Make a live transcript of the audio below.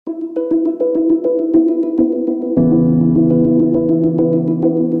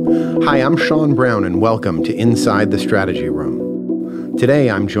Hi, I'm Sean Brown, and welcome to Inside the Strategy Room. Today,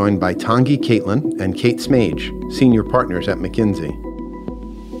 I'm joined by Tanguy Caitlin and Kate Smage, senior partners at McKinsey.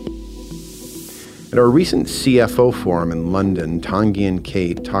 At our recent CFO forum in London, Tanguy and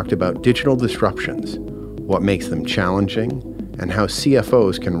Kate talked about digital disruptions, what makes them challenging, and how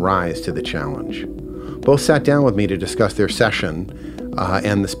CFOs can rise to the challenge. Both sat down with me to discuss their session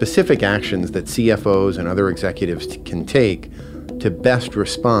and the specific actions that CFOs and other executives can take to best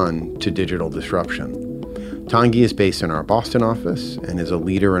respond to digital disruption. Tanguy is based in our Boston office and is a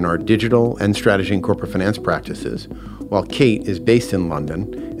leader in our digital and strategy and corporate finance practices, while Kate is based in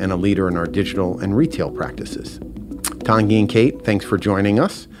London and a leader in our digital and retail practices. Tanguy and Kate, thanks for joining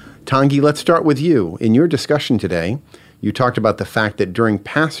us. Tanguy, let's start with you. In your discussion today, you talked about the fact that during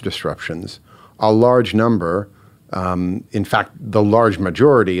past disruptions, a large number, in fact, the large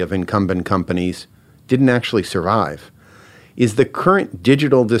majority of incumbent companies didn't actually survive. Is the current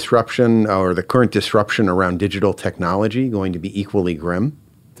digital disruption or the current disruption around digital technology going to be equally grim?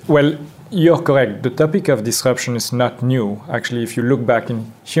 Well, you're correct. The topic of disruption is not new. Actually, if you look back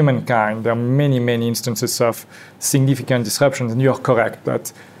in humankind, there are many, many instances of significant disruptions, and you're correct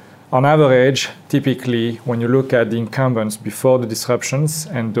that on average, typically, when you look at the incumbents before the disruptions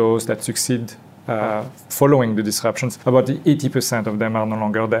and those that succeed following the disruptions, about 80% of them are no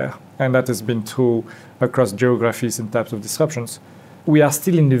longer there. And that has been true across geographies and types of disruptions. We are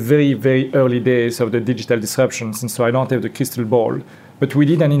still in the very, very early days of the digital disruptions, and so I don't have the crystal ball. But we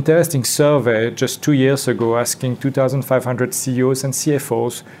did an interesting survey just 2 years ago asking 2,500 CEOs and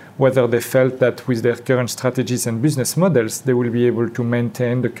CFOs whether they felt that with their current strategies and business models, they will be able to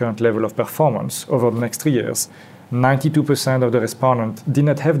maintain the current level of performance over the next 3 years. 92% of the respondents did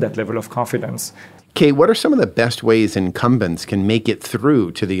not have that level of confidence. Kate, what are some of the best ways incumbents can make it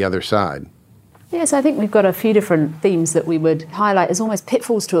through to the other side? Yes, I think we've got a few different themes that we would highlight as almost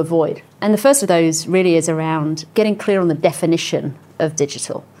pitfalls to avoid. And the first of those really is around getting clear on the definition of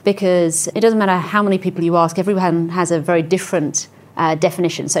digital. Because it doesn't matter how many people you ask, everyone has a very different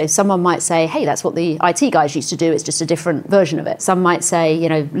definition. So someone might say, hey, that's what the IT guys used to do, it's just a different version of it. Some might say,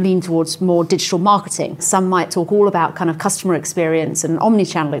 lean towards more digital marketing. Some might talk all about kind of customer experience and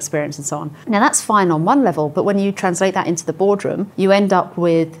omni-channel experience and so on. Now that's fine on one level, but when you translate that into the boardroom, you end up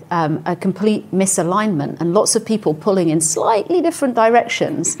with a complete misalignment and lots of people pulling in slightly different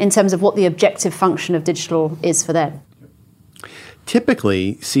directions in terms of what the objective function of digital is for them.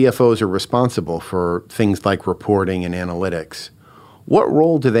 Typically, CFOs are responsible for things like reporting and analytics. What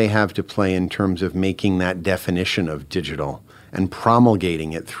role do they have to play in terms of making that definition of digital and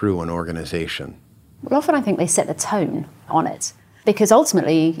promulgating it through an organization? Well, often I think they set the tone on it. Because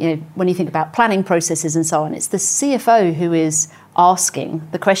ultimately, when you think about planning processes and so on, it's the CFO who is asking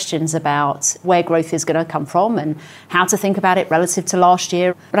the questions about where growth is going to come from and how to think about it relative to last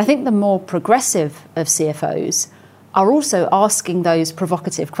year. But I think the more progressive of CFOs are also asking those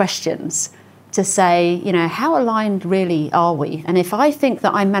provocative questions to say, how aligned really are we? And if I think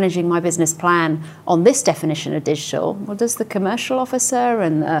that I'm managing my business plan on this definition of digital, well, does the commercial officer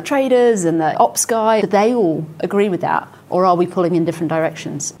and the traders and the ops guy, do they all agree with that? Or are we pulling in different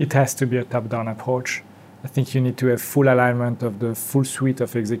directions? It has to be a top-down approach. I think you need to have full alignment of the full suite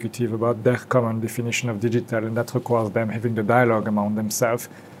of executives about their common definition of digital, and that requires them having the dialogue among themselves.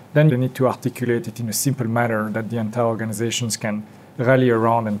 Then they need to articulate it in a simple manner that the entire organizations can rally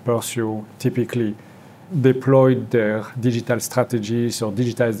around and pursue, typically deploy their digital strategies or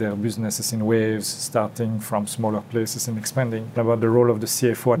digitize their businesses in waves, starting from smaller places and expanding. About the role of the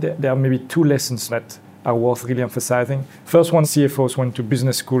CFO, there are maybe two lessons that are worth really emphasizing. First one, CFOs went to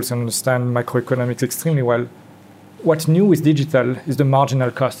business schools and understand macroeconomics extremely well. What's new with digital is the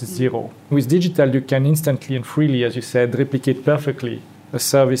marginal cost is zero. With digital, you can instantly and freely, as you said, replicate perfectly a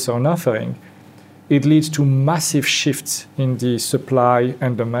service or an offering. It leads to massive shifts in the supply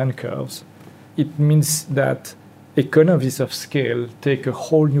and demand curves. It means that economies of scale take a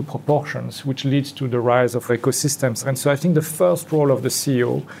whole new proportions, which leads to the rise of ecosystems. And so I think the first role of the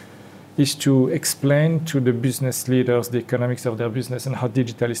CEO is to explain to the business leaders the economics of their business and how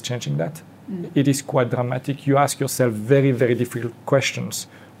digital is changing that. It is quite dramatic. You ask yourself very, very difficult questions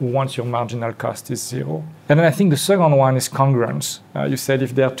once your marginal cost is zero. And then I think the second one is congruence. You said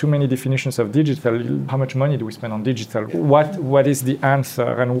if there are too many definitions of digital, how much money do we spend on digital? What is the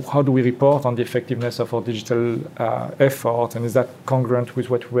answer, and how do we report on the effectiveness of our digital effort? And is that congruent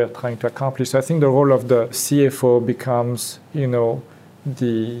with what we're trying to accomplish? So I think the role of the CFO becomes,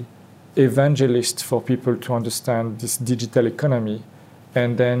 the evangelist for people to understand this digital economy,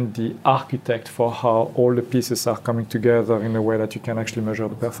 and then the architect for how all the pieces are coming together in a way that you can actually measure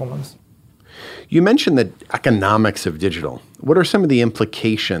the performance. You mentioned the economics of digital. What are some of the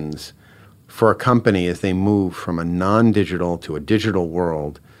implications for a company as they move from a non-digital to a digital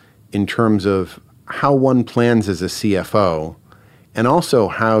world in terms of how one plans as a CFO and also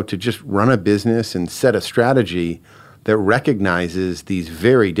how to just run a business and set a strategy that recognizes these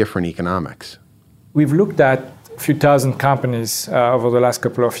very different economics? We've looked at a few thousand companies over the last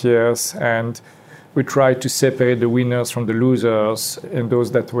couple of years, and we tried to separate the winners from the losers and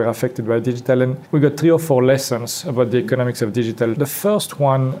those that were affected by digital. And we got 3 or 4 lessons about the economics of digital. The first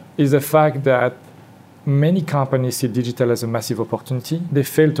one is the fact that many companies see digital as a massive opportunity. They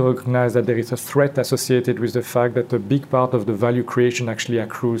fail to recognize that there is a threat associated with the fact that a big part of the value creation actually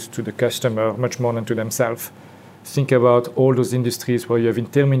accrues to the customer much more than to themselves. Think about all those industries where you have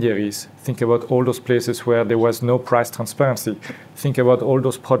intermediaries. Think about all those places where there was no price transparency. Think about all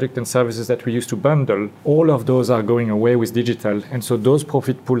those products and services that we used to bundle. All of those are going away with digital. And so those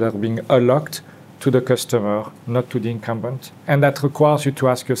profit pools are being unlocked to the customer, not to the incumbent. And that requires you to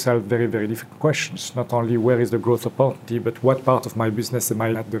ask yourself very, very different questions. Not only where is the growth opportunity, but what part of my business am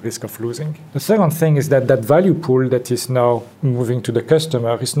I at the risk of losing? The second thing is that that value pool that is now moving to the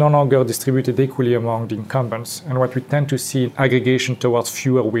customer is no longer distributed equally among the incumbents. And what we tend to see is aggregation towards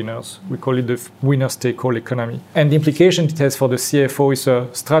fewer winners. We call it the winner-take-all economy. And the implication it has for the CFO is a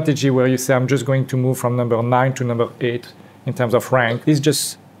strategy where you say, I'm just going to move from number 9 to number 8 in terms of rank. It's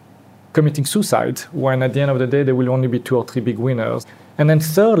just committing suicide, when at the end of the day there will only be 2 or 3 big winners. And then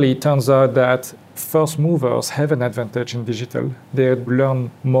thirdly, it turns out that first movers have an advantage in digital. They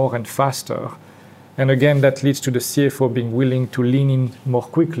learn more and faster. And again, that leads to the CFO being willing to lean in more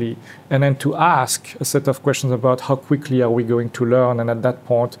quickly and then to ask a set of questions about how quickly are we going to learn, and at that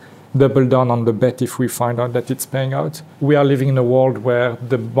point double down on the bet if we find out that it's paying out. We are living in a world where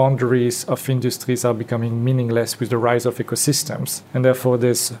the boundaries of industries are becoming meaningless with the rise of ecosystems. And therefore,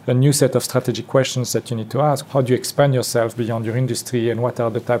 there's a new set of strategic questions that you need to ask. How do you expand yourself beyond your industry, and what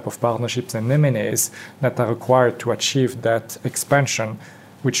are the type of partnerships and M&As that are required to achieve that expansion,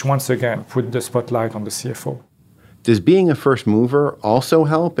 which once again put the spotlight on the CFO. Does being a first mover also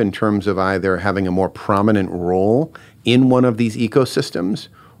help in terms of either having a more prominent role in one of these ecosystems,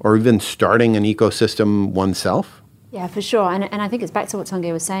 or even starting an ecosystem oneself? Yeah, for sure. And I think it's back to what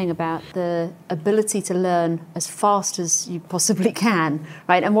Tanguy was saying about the ability to learn as fast as you possibly can,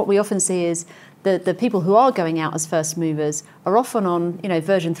 right? And what we often see is the people who are going out as first movers are often on,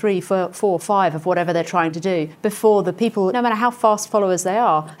 version 3, 4, 5 of whatever they're trying to do before the people, no matter how fast followers they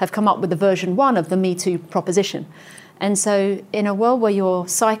are, have come up with the version 1 of the Me Too proposition. And so in a world where you're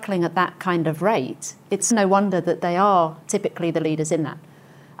cycling at that kind of rate, it's no wonder that they are typically the leaders in that.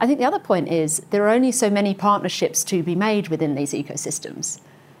 I think the other point is there are only so many partnerships to be made within these ecosystems.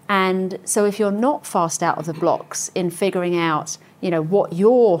 And so if you're not fast out of the blocks in figuring out, what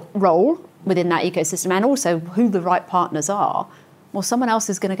your role within that ecosystem and also who the right partners are, well, someone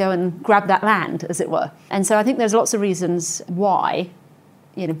else is going to go and grab that land, as it were. And so I think there's lots of reasons why,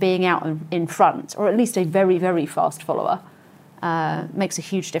 being out in front, or at least a very, very fast follower, makes a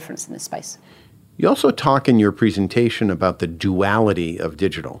huge difference in this space. You also talk in your presentation about the duality of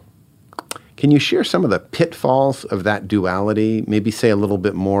digital. Can you share some of the pitfalls of that duality? Maybe say a little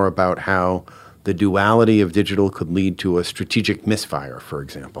bit more about how the duality of digital could lead to a strategic misfire, for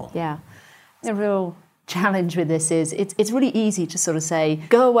example. Yeah. The real challenge with this is it's really easy to sort of say,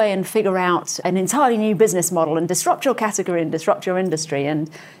 go away and figure out an entirely new business model and disrupt your category and disrupt your industry and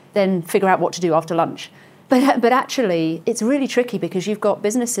then figure out what to do after lunch. But actually, it's really tricky because you've got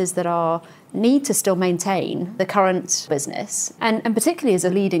businesses that need to still maintain the current business. And particularly as a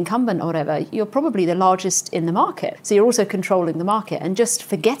lead incumbent or whatever, you're probably the largest in the market. So you're also controlling the market. And just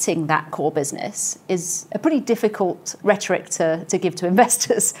forgetting that core business is a pretty difficult rhetoric to give to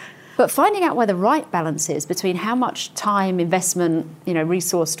investors. But finding out where the right balance is between how much time, investment,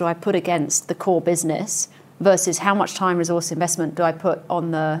 resource do I put against the core business versus how much time, resource, investment do I put on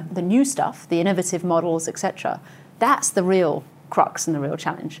the new stuff, the innovative models, etc. That's the real crux and the real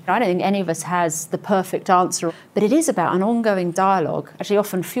challenge. I don't think any of us has the perfect answer, but it is about an ongoing dialogue, actually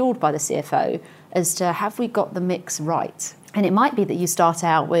often fueled by the CFO, as to have we got the mix right. And it might be that you start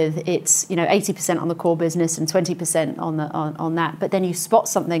out with it's 80% on the core business and 20% on that, but then you spot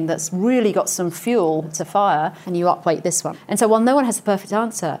something that's really got some fuel to fire and you upweight this one. And so while no one has the perfect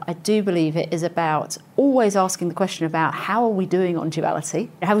answer, I do believe it is about always asking the question about how are we doing on duality?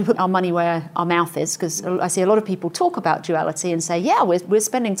 How we put our money where our mouth is? Because I see a lot of people talk about duality and say, yeah, we're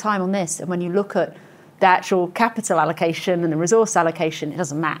spending time on this. And when you look at the actual capital allocation and the resource allocation, it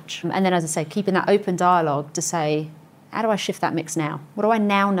doesn't match. And then, as I say, keeping that open dialogue to say, how do I shift that mix now? What do I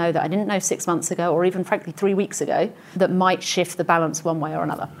now know that I didn't know 6 months ago, or even frankly 3 weeks ago, that might shift the balance one way or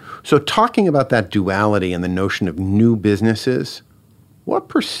another? So talking about that duality and the notion of new businesses, what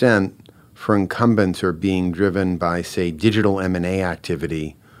percent for incumbents are being driven by, say, digital M&A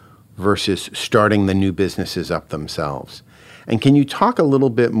activity versus starting the new businesses up themselves? And can you talk a little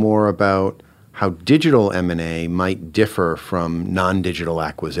bit more about how digital M&A might differ from non-digital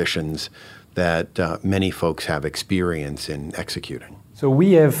acquisitions that many folks have experience in executing? So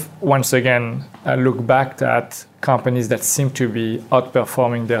we have, once again, looked back at companies that seem to be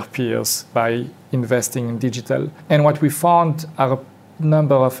outperforming their peers by investing in digital. And what we found are a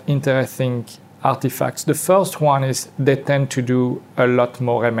number of interesting artifacts. The first one is they tend to do a lot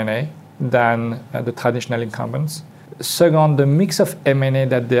more M&A than the traditional incumbents. Second, the mix of M&A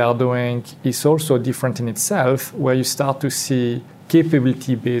that they are doing is also different in itself, where you start to see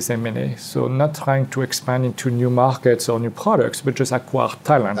capability-based M&A. So not trying to expand into new markets or new products, but just acquire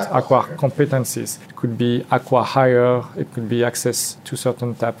talent, acquire competencies. It could be acquire hire, it could be access to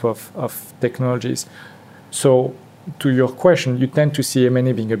certain type of technologies. So to your question, you tend to see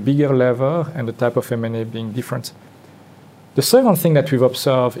M&A being a bigger lever and the type of M&A being different. The second thing that we've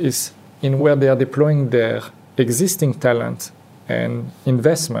observed is in where they are deploying their existing talent and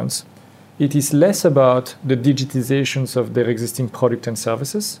investments, it is less about the digitizations of their existing product and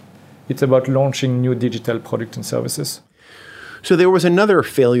services. It's about launching new digital product and services. So there was another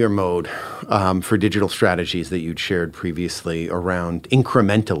failure mode for digital strategies that you'd shared previously around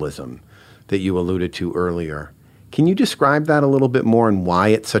incrementalism that you alluded to earlier. Can you describe that a little bit more and why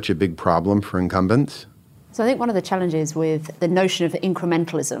it's such a big problem for incumbents? So I think one of the challenges with the notion of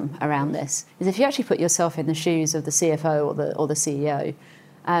incrementalism around this is if you actually put yourself in the shoes of the CFO or the CEO,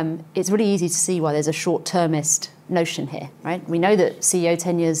 it's really easy to see why there's a short-termist notion here, right? We know that CEO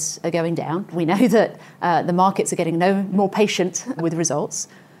tenures are going down. We know that the markets are getting no more patient with results.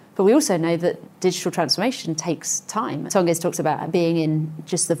 But we also know that digital transformation takes time. Tongiz talks about being in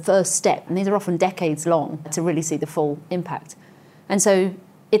just the first step, and these are often decades long to really see the full impact. And so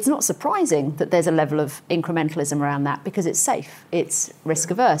it's not surprising that there's a level of incrementalism around that because it's safe, it's risk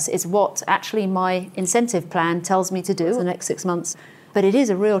averse, it's what actually my incentive plan tells me to do in the next 6 months. But it is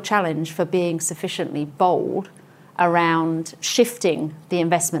a real challenge for being sufficiently bold around shifting the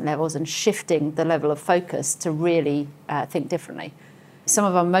investment levels and shifting the level of focus to really think differently. Some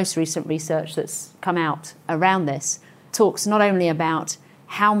of our most recent research that's come out around this talks not only about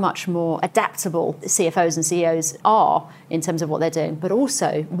how much more adaptable CFOs and CEOs are in terms of what they're doing, but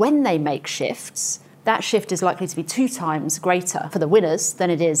also when they make shifts, that shift is likely to be 2 times greater for the winners than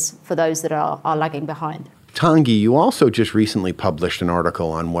it is for those that are lagging behind. Tanguy, you also just recently published an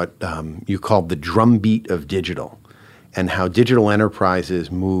article on what you called the drumbeat of digital and how digital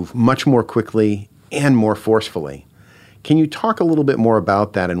enterprises move much more quickly and more forcefully. Can you talk a little bit more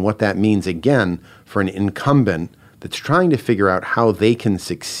about that and what that means, again, for an incumbent that's trying to figure out how they can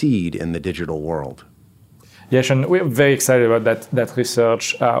succeed in the digital world? Yes, and we're very excited about that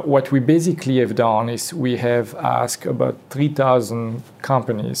research. What we basically have done is we have asked about 3,000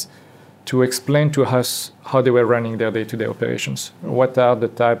 companies to explain to us how they were running their day-to-day operations. What are the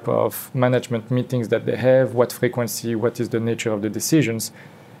type of management meetings that they have, what frequency, what is the nature of the decisions,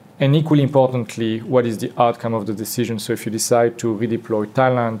 and equally importantly, what is the outcome of the decision. So if you decide to redeploy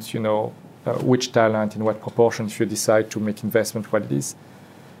talent, which talent, in what proportion, if you decide to make investment, what it is.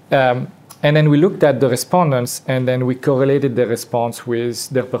 And then we looked at the respondents, and then we correlated their response with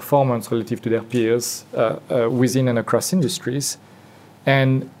their performance relative to their peers within and across industries.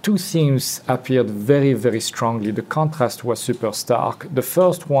 And 2 themes appeared very, very strongly. The contrast was super stark. The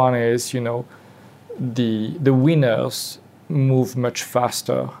first one is, the winners move much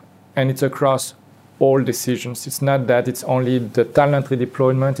faster, and it's across all decisions. It's not that it's only the talent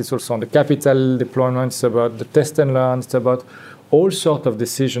redeployment, it's also on the capital deployment, it's about the test and learn, it's about all sorts of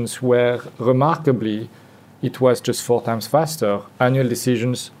decisions where, remarkably, it was just 4 times faster. Annual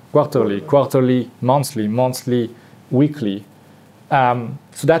decisions, quarterly, monthly, weekly.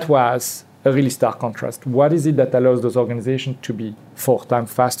 So that was a really stark contrast. What is it that allows those organizations to be 4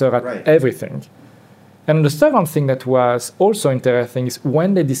 times faster at everything? And the second thing that was also interesting is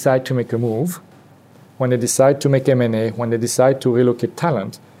when they decide to make a move, when they decide to make M&A, when they decide to relocate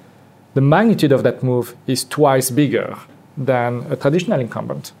talent, the magnitude of that move is twice bigger than a traditional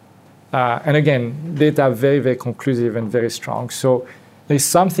incumbent. And again, data are very, very conclusive and very strong. So there's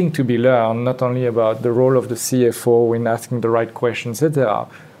something to be learned, not only about the role of the CFO in asking the right questions, etc.,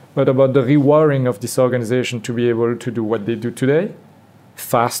 but about the rewiring of this organization to be able to do what they do today,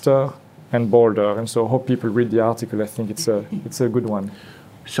 faster and bolder. And so I hope people read the article. I think it's a good one.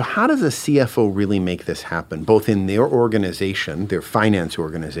 So how does a CFO really make this happen, both in their organization, their finance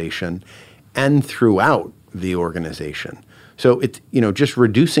organization, and throughout the organization? So it's, just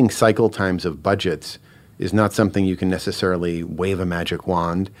reducing cycle times of budgets is not something you can necessarily wave a magic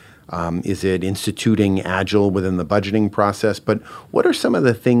wand. Is it instituting Agile within the budgeting process? But what are some of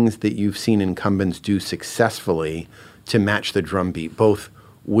the things that you've seen incumbents do successfully to match the drumbeat, both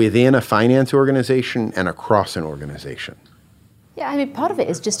within a finance organization and across an organization? Yeah, I mean, part of it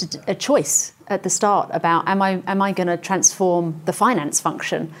is just a choice at the start about am I going to transform the finance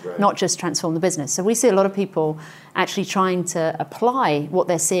function, not just transform the business. So we see a lot of people actually trying to apply what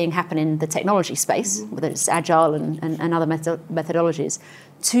they're seeing happen in the technology space, whether it's Agile and other methodologies,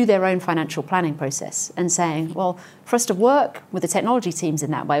 to their own financial planning process and saying, well, for us to work with the technology teams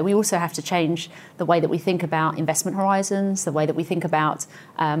in that way, we also have to change the way that we think about investment horizons, the way that we think about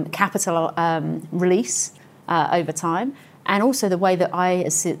capital release over time, and also the way that I,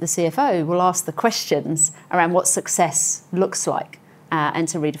 as the CFO, will ask the questions around what success looks like and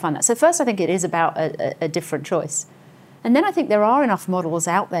to redefine that. So first, I think it is about a different choice. And then I think there are enough models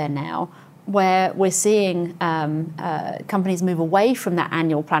out there now where we're seeing companies move away from that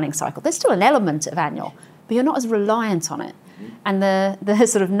annual planning cycle. There's still an element of annual, but you're not as reliant on it. And the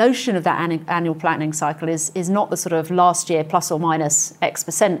sort of notion of that annual planning cycle is not the sort of last year plus or minus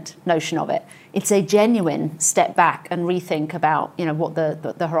X% notion of it. It's a genuine step back and rethink about what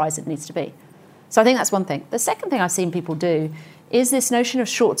the horizon needs to be. So I think that's one thing. The second thing I've seen people do is this notion of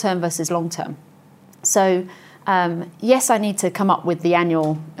short-term versus long-term. So yes, I need to come up with the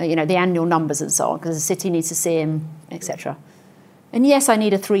annual numbers and so on, because the city needs to see them, etc. And yes, I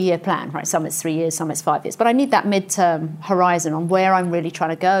need a 3-year plan, right? Some it's 3 years, some it's 5 years. But I need that midterm horizon on where I'm really trying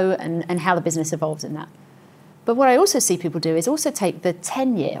to go and how the business evolves in that. But what I also see people do is also take the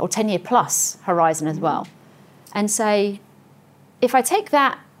 10-year or 10-year plus horizon as well and say, if I take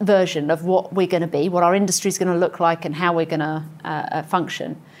that version of what we're going to be, what our industry is going to look like and how we're going to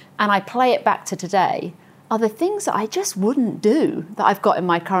function, and I play it back to today, are the things that I just wouldn't do that I've got in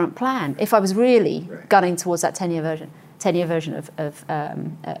my current plan if I was really gunning towards that 10-year version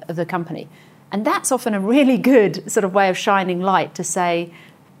of the company. And that's often a really good sort of way of shining light to say,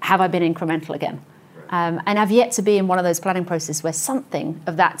 have I been incremental again? And I've yet to be in one of those planning processes where something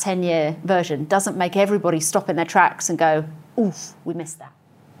of that 10-year version doesn't make everybody stop in their tracks and go, oof, we missed that.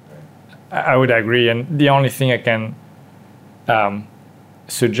 I would agree. And the only thing I can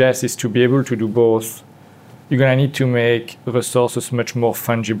suggest is to be able to do both. You're going to need to make resources much more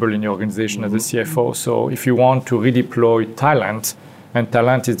fungible in your organization as a CFO. So if you want to redeploy talent, and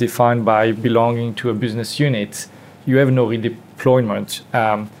talent is defined by belonging to a business unit, you have no redeployment.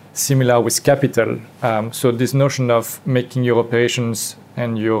 Similar with capital. So this notion of making your operations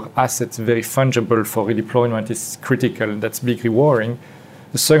and your assets very fungible for redeployment is critical. That's big rewarding.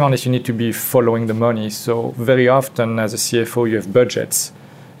 The second is you need to be following the money. So very often as a CFO, you have budgets.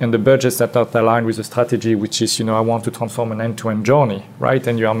 And the budgets that are aligned with the strategy, which is, I want to transform an end-to-end journey, right?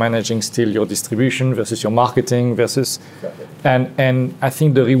 And you are managing still your distribution versus your marketing versus... And I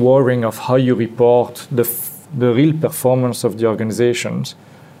think the rewarding of how you report the real performance of the organizations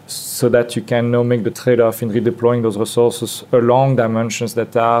so that you can now make the trade-off in redeploying those resources along dimensions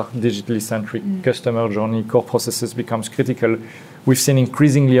that are digitally centric, customer journey, core processes becomes critical. We've seen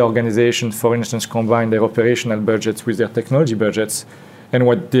increasingly organizations, for instance, combine their operational budgets with their technology budgets. And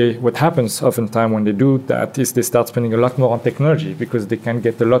what happens oftentimes when they do that is they start spending a lot more on technology because they can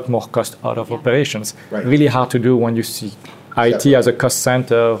get a lot more cost out of operations. Right. Really hard to do when you see IT as a cost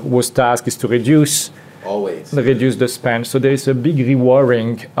center whose task is to reduce the spend. So there is a big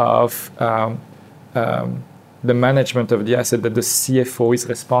rewarding of the management of the asset that the CFO is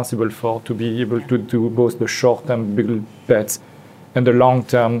responsible for to be able to do both the short-term big bets and the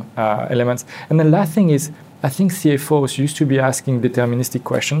long-term elements. And the last thing is, I think CFOs used to be asking deterministic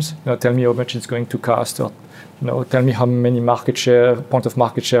questions. Tell me how much it's going to cost, or tell me how many point of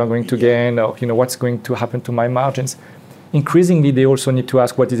market share I'm going to gain, or what's going to happen to my margins. Increasingly, they also need to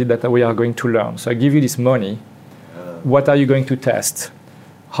ask, what is it that we are going to learn? So I give you this money. What are you going to test?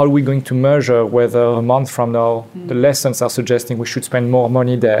 How are we going to measure whether a month from now the lessons are suggesting we should spend more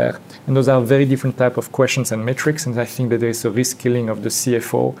money there? And those are very different type of questions and metrics. And I think that there is a reskilling of the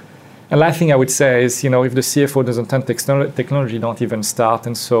CFO. And last thing I would say is, if the CFO doesn't turn technology, don't even start.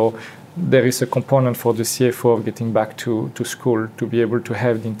 And so there is a component for the CFO of getting back to school to be able to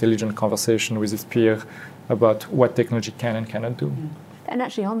have the intelligent conversation with his peer about what technology can and cannot do. And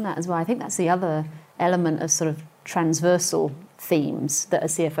actually on that as well, I think that's the other element of sort of transversal themes that a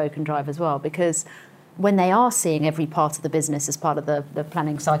CFO can drive as well, because when they are seeing every part of the business as part of the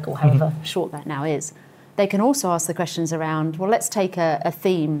planning cycle, however short that now is, they can also ask the questions around, well, let's take a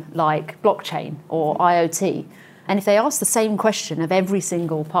theme like blockchain or IoT. And if they ask the same question of every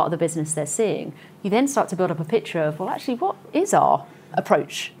single part of the business they're seeing, you then start to build up a picture of, well, actually, what is our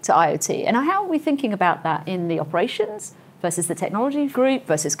approach to IoT? And how are we thinking about that in the operations versus the technology group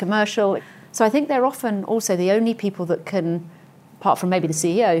versus commercial? So I think they're often also the only people that can, apart from maybe the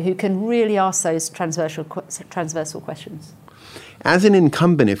CEO, who can really ask those transversal questions. As an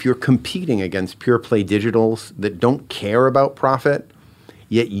incumbent, if you're competing against pure play digitals that don't care about profit,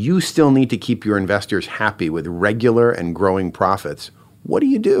 yet you still need to keep your investors happy with regular and growing profits, what do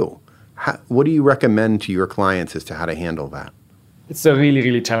you do? What do you recommend to your clients as to how to handle that? It's a really,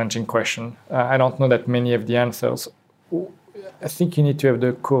 really challenging question. I don't know that many of the answers. I think you need to have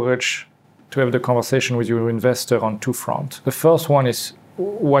the courage to have the conversation with your investor on two fronts. The first one is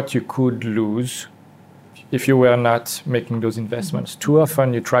what you could lose if you were not making those investments. Too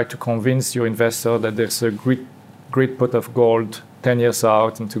often you try to convince your investor that there's a great pot of gold 10 years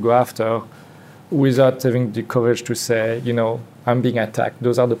out and to go after without having the courage to say, I'm being attacked.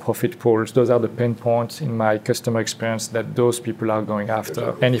 Those are the profit pools. Those are the pain points in my customer experience that those people are going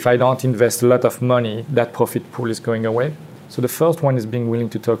after. And if I don't invest a lot of money, that profit pool is going away. So the first one is being willing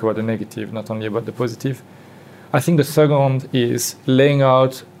to talk about the negative, not only about the positive. I think the second is laying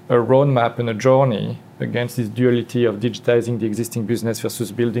out a roadmap and a journey against this duality of digitizing the existing business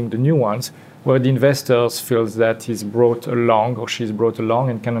versus building the new ones, where the investors feels that he's brought along or she's brought along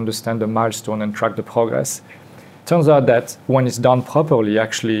and can understand the milestone and track the progress. Turns out that when it's done properly,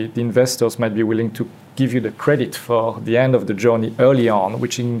 actually, the investors might be willing to give you the credit for the end of the journey early on,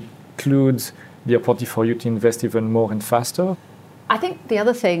 which includes the opportunity for you to invest even more and faster. I think the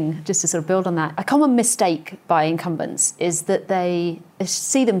other thing, just to sort of build on that, a common mistake by incumbents is that they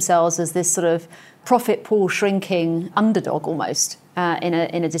see themselves as this sort of profit pool shrinking underdog almost in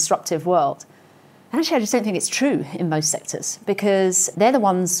a disruptive world. And actually, I just don't think it's true in most sectors, because they're the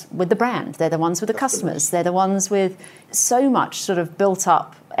ones with the brand, they're the ones with the customers, they're the ones with so much sort of built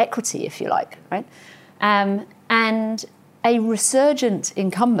up equity, if you like, right? And a resurgent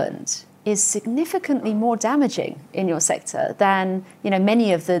incumbent is significantly more damaging in your sector than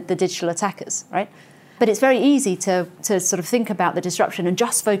many of the digital attackers, right? But it's very easy to sort of think about the disruption and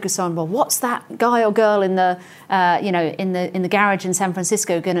just focus on, well, what's that guy or girl in the in the garage in San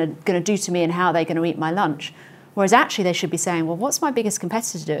Francisco going to do to me, and how are they going to eat my lunch? Whereas actually they should be saying, well, what's my biggest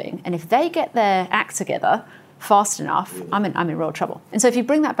competitor doing? And if they get their act together fast enough, I'm in real trouble. And so if you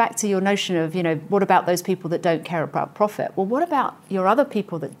bring that back to your notion of, what about those people that don't care about profit? Well, what about your other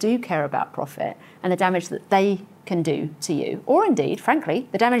people that do care about profit and the damage that they can do to you? Or indeed, frankly,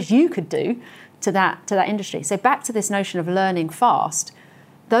 the damage you could do to that industry. So back to this notion of learning fast,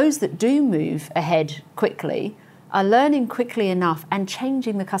 those that do move ahead quickly are learning quickly enough and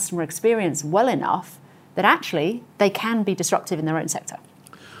changing the customer experience well enough that actually they can be disruptive in their own sector.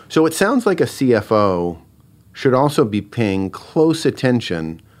 So it sounds like a CFO should also be paying close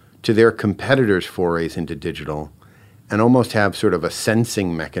attention to their competitors' forays into digital and almost have sort of a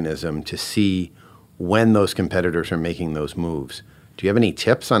sensing mechanism to see when those competitors are making those moves. Do you have any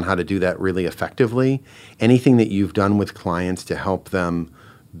tips on how to do that really effectively? Anything that you've done with clients to help them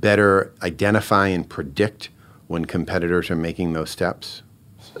better identify and predict when competitors are making those steps?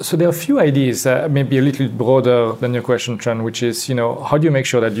 So there are a few ideas, maybe a little broader than your question, Tran, which is, how do you make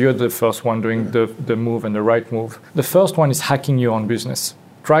sure that you're the first one doing the move and the right move? The first one is hacking your own business.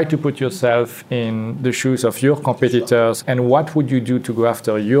 Try to put yourself in the shoes of your competitors, and what would you do to go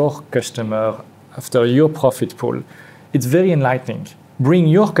after your customer, after your profit pool? It's very enlightening. Bring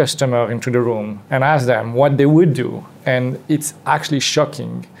your customer into the room and ask them what they would do. And it's actually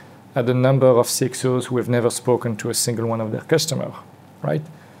shocking at the number of CXOs who have never spoken to a single one of their customers, right?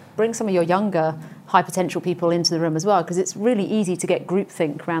 Bring some of your younger, high potential people into the room as well, because it's really easy to get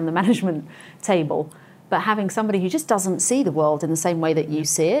groupthink around the management table. But having somebody who just doesn't see the world in the same way that you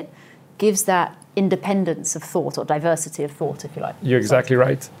see it gives that independence of thought, or diversity of thought, if you like. You're exactly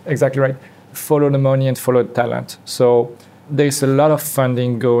right. Exactly right. Follow the money and follow the talent. So there's a lot of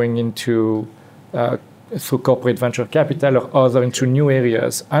funding going into through corporate venture capital or other into new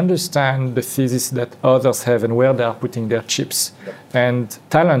areas. Understand the thesis that others have and where they are putting their chips. And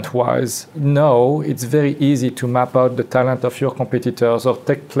talent-wise, no, it's very easy to map out the talent of your competitors or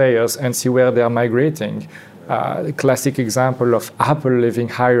tech players and see where they are migrating. A classic example of Apple having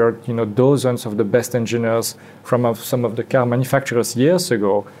hired dozens of the best engineers from some of the car manufacturers years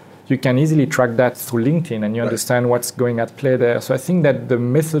ago. You can easily track that through LinkedIn, and you understand what's going at play there. So I think that the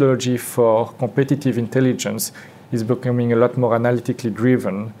methodology for competitive intelligence is becoming a lot more analytically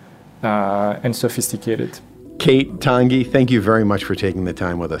driven and sophisticated. Kate, Tanguy, thank you very much for taking the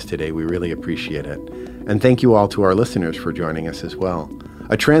time with us today. We really appreciate it. And thank you all to our listeners for joining us as well.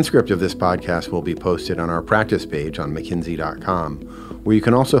 A transcript of this podcast will be posted on our practice page on mckinsey.com, where you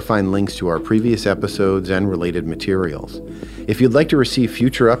can also find links to our previous episodes and related materials. If you'd like to receive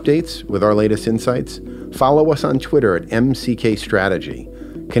future updates with our latest insights, follow us on Twitter at MCK Strategy.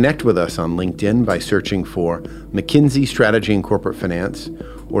 Connect with us on LinkedIn by searching for McKinsey Strategy and Corporate Finance,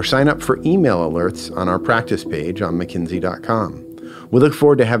 or sign up for email alerts on our practice page on mckinsey.com. We look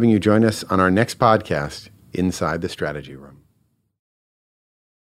forward to having you join us on our next podcast, Inside the Strategy Room.